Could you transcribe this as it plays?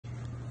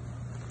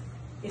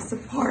It's a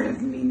part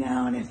of me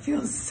now, and it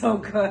feels so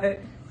good.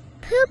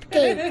 Poop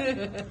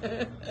game.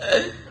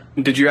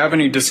 Did you have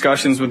any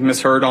discussions with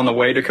Miss Heard on the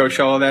way to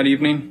Coachella that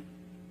evening?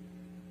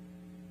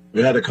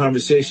 We had a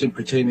conversation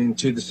pertaining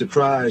to the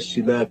surprise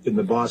she left in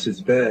the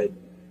boss's bed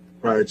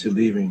prior to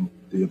leaving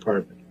the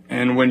apartment.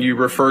 And when you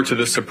refer to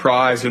the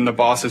surprise in the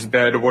boss's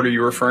bed, what are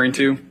you referring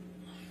to?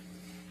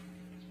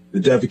 The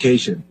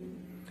defecation.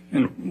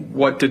 And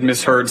what did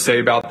Miss Heard say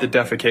about the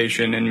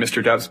defecation in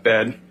Mr. Depp's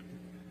bed?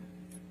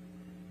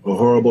 A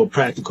horrible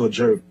practical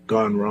joke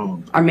gone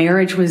wrong. Our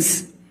marriage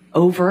was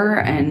over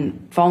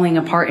and falling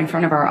apart in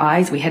front of our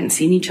eyes. We hadn't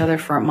seen each other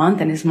for a month,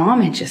 and his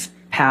mom had just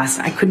passed.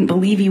 I couldn't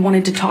believe he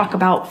wanted to talk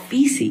about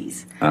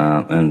feces.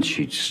 And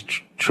she just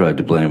tried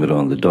to blame it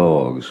on the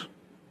dogs.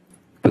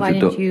 But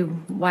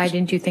why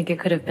didn't you think it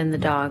could have been the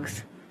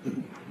dogs?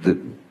 They're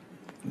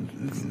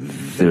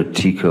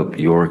teacup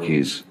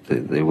Yorkies.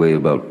 They weigh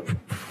about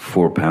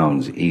 4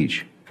 pounds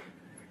each.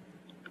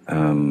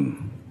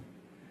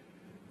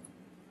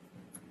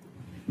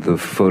 The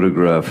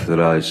photograph that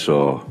I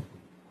saw,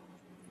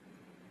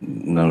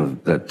 none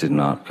of that did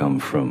not come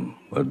from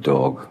a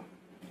dog.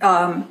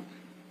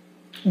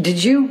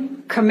 Did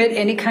you commit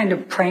any kind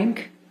of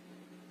prank?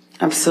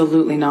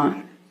 Absolutely not.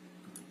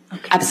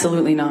 Okay.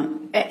 Absolutely not.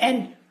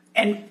 And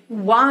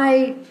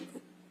why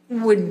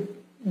would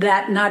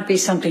that not be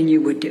something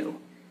you would do?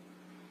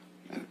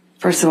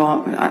 First of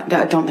all,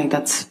 I don't think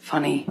that's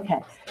funny.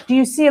 Okay. Do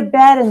you see a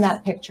bed in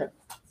that picture?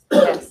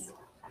 Yes.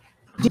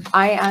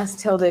 I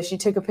asked Hilda, she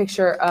took a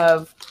picture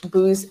of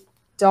Boo's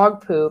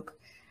dog poop,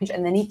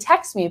 and then he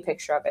texted me a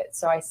picture of it.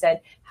 So I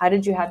said, how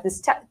did you have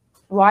this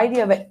why do you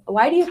have it?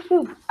 Why do you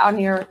poop on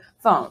your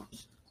phone?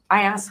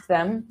 I asked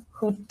them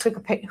who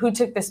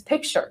took this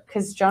picture,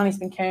 because Johnny's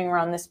been carrying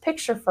around this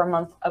picture for a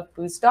month of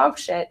Boo's dog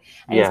shit.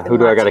 And yeah, who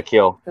do I gotta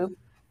kill? Poop,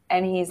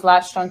 and he's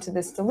latched onto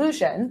this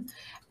delusion.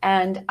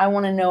 And I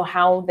want to know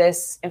how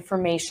this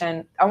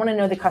information, I want to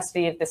know the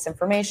custody of this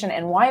information,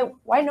 and why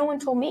no one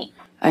told me.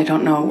 I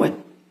don't know what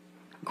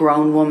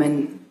grown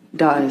woman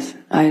does.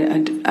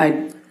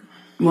 I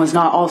was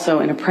not also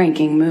in a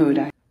pranking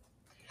mood.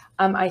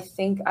 I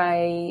think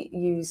I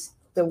used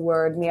the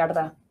word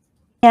mierda.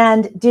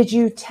 And did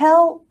you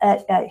tell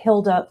at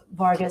Hilda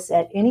Vargas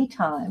at any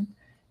time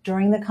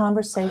during the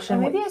conversation?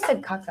 Or maybe I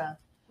said caca.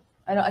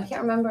 I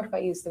can't remember if I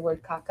used the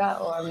word caca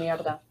or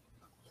mierda.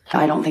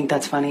 I don't think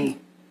that's funny,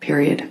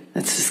 period.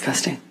 That's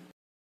disgusting.